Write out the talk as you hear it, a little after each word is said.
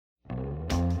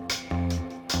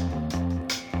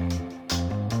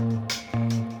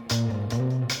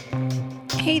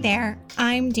Hey there,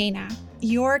 I'm Dana,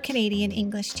 your Canadian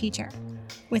English teacher,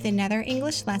 with another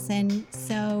English lesson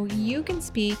so you can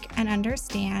speak and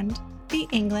understand the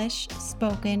English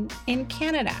spoken in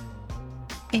Canada.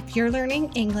 If you're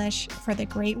learning English for the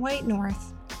Great White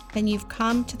North, then you've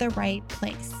come to the right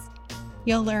place.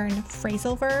 You'll learn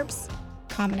phrasal verbs,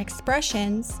 common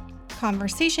expressions,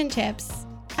 conversation tips,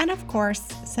 and of course,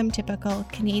 some typical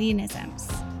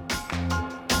Canadianisms.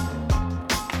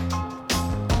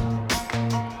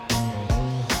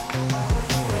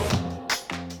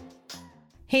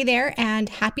 Hey there, and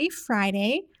happy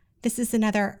Friday. This is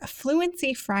another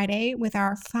Fluency Friday with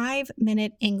our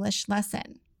 5-minute English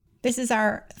lesson. This is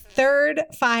our third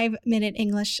 5-minute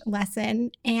English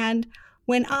lesson, and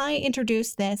when I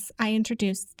introduced this, I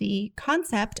introduced the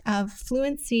concept of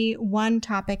fluency one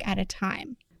topic at a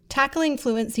time. Tackling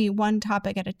fluency one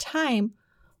topic at a time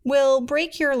will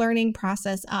break your learning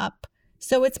process up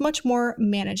so it's much more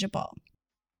manageable.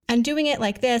 And doing it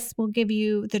like this will give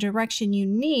you the direction you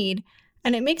need,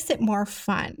 and it makes it more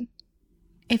fun.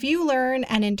 If you learn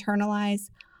and internalize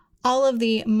all of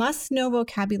the must-know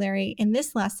vocabulary in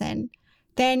this lesson,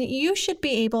 then you should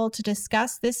be able to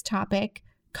discuss this topic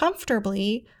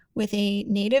comfortably with a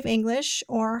native English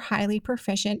or highly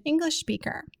proficient English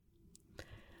speaker.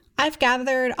 I've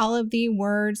gathered all of the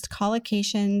words,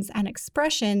 collocations, and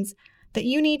expressions that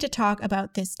you need to talk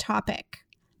about this topic.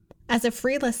 As a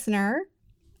free listener,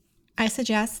 I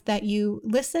suggest that you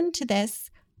listen to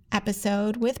this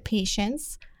episode with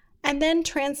patience and then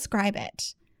transcribe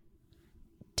it.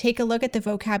 Take a look at the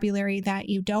vocabulary that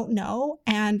you don't know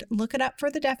and look it up for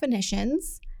the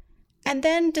definitions, and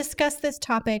then discuss this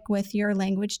topic with your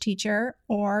language teacher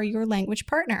or your language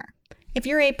partner. If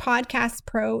you're a Podcast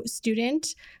Pro student,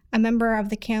 a member of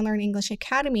the Can Learn English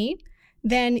Academy,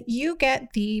 then you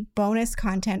get the bonus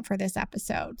content for this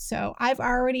episode. So I've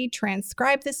already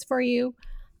transcribed this for you.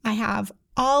 I have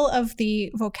all of the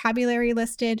vocabulary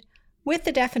listed with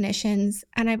the definitions,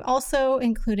 and I've also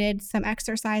included some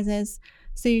exercises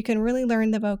so you can really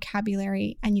learn the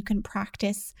vocabulary and you can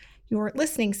practice your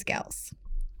listening skills.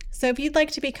 So if you'd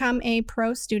like to become a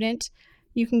pro student,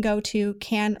 you can go to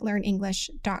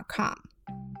canlearnenglish.com.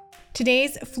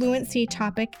 Today's fluency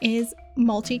topic is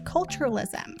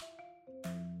multiculturalism.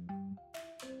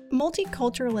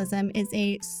 Multiculturalism is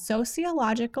a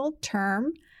sociological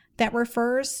term that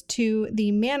refers to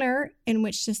the manner in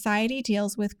which society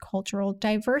deals with cultural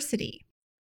diversity.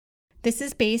 This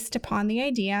is based upon the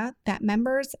idea that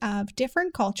members of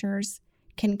different cultures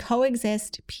can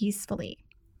coexist peacefully.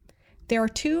 There are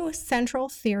two central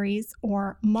theories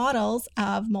or models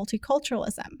of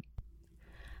multiculturalism.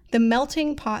 The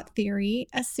melting pot theory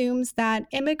assumes that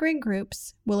immigrant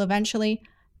groups will eventually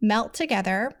melt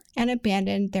together and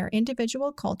abandon their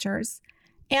individual cultures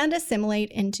and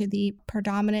assimilate into the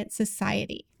predominant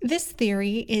society. This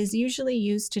theory is usually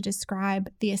used to describe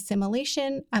the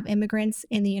assimilation of immigrants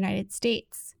in the United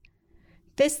States.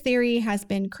 This theory has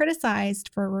been criticized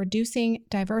for reducing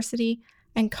diversity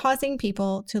and causing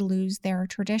people to lose their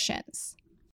traditions.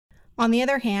 On the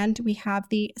other hand, we have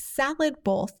the salad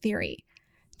bowl theory.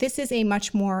 This is a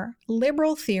much more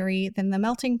liberal theory than the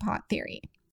melting pot theory.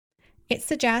 It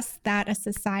suggests that a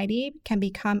society can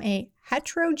become a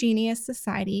heterogeneous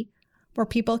society where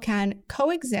people can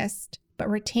coexist but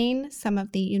retain some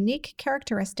of the unique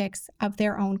characteristics of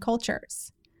their own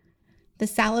cultures. The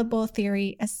salad bowl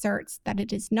theory asserts that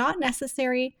it is not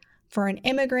necessary for an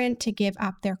immigrant to give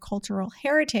up their cultural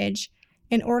heritage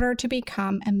in order to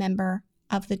become a member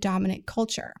of the dominant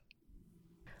culture.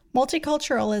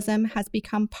 Multiculturalism has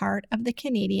become part of the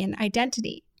Canadian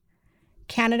identity.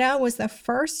 Canada was the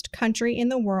first country in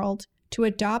the world to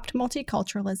adopt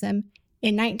multiculturalism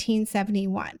in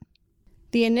 1971.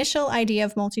 The initial idea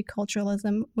of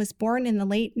multiculturalism was born in the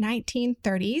late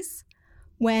 1930s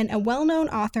when a well-known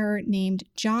author named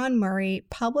John Murray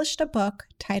published a book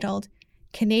titled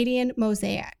Canadian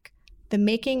Mosaic: The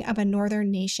Making of a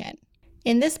Northern Nation.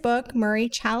 In this book, Murray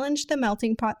challenged the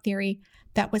melting pot theory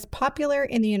that was popular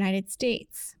in the United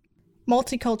States.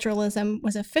 Multiculturalism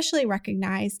was officially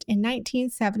recognized in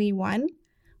 1971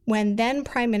 when then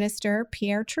Prime Minister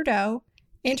Pierre Trudeau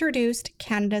introduced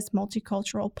Canada's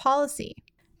multicultural policy.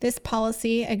 This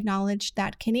policy acknowledged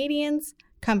that Canadians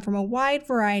come from a wide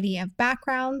variety of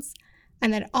backgrounds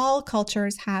and that all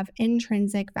cultures have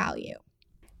intrinsic value.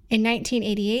 In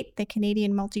 1988, the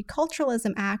Canadian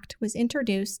Multiculturalism Act was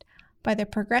introduced by the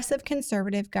Progressive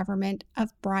Conservative government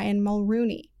of Brian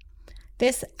Mulroney.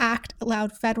 This act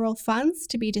allowed federal funds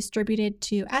to be distributed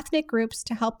to ethnic groups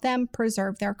to help them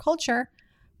preserve their culture,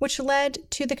 which led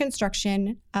to the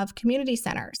construction of community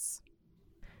centers.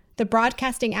 The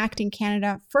Broadcasting Act in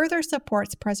Canada further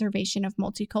supports preservation of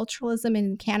multiculturalism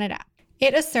in Canada.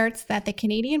 It asserts that the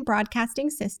Canadian broadcasting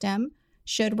system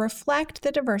should reflect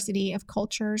the diversity of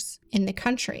cultures in the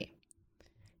country.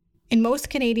 In most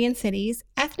Canadian cities,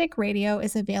 ethnic radio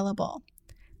is available.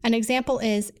 An example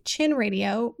is Chin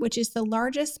Radio, which is the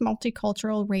largest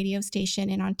multicultural radio station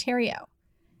in Ontario.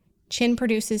 Chin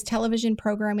produces television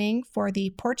programming for the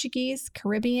Portuguese,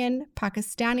 Caribbean,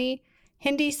 Pakistani,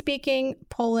 Hindi-speaking,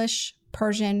 Polish,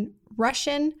 Persian,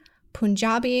 Russian,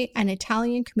 Punjabi, and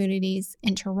Italian communities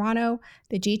in Toronto,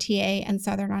 the GTA, and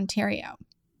Southern Ontario.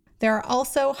 There are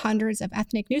also hundreds of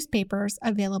ethnic newspapers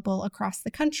available across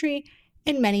the country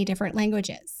in many different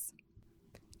languages.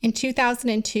 In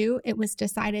 2002, it was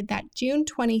decided that June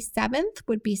 27th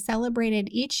would be celebrated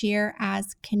each year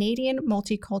as Canadian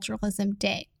Multiculturalism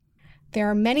Day. There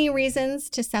are many reasons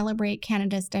to celebrate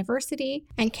Canada's diversity,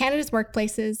 and Canada's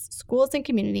workplaces, schools, and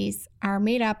communities are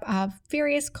made up of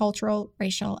various cultural,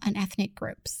 racial, and ethnic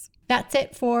groups. That's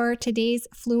it for today's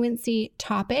fluency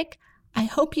topic. I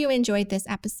hope you enjoyed this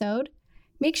episode.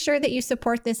 Make sure that you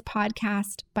support this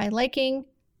podcast by liking,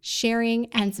 sharing,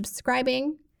 and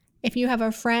subscribing. If you have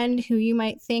a friend who you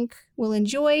might think will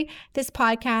enjoy this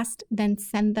podcast, then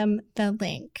send them the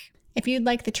link. If you'd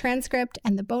like the transcript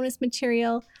and the bonus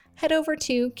material, head over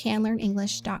to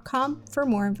canlearnenglish.com for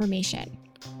more information.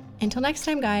 Until next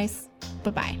time, guys,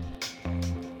 bye-bye.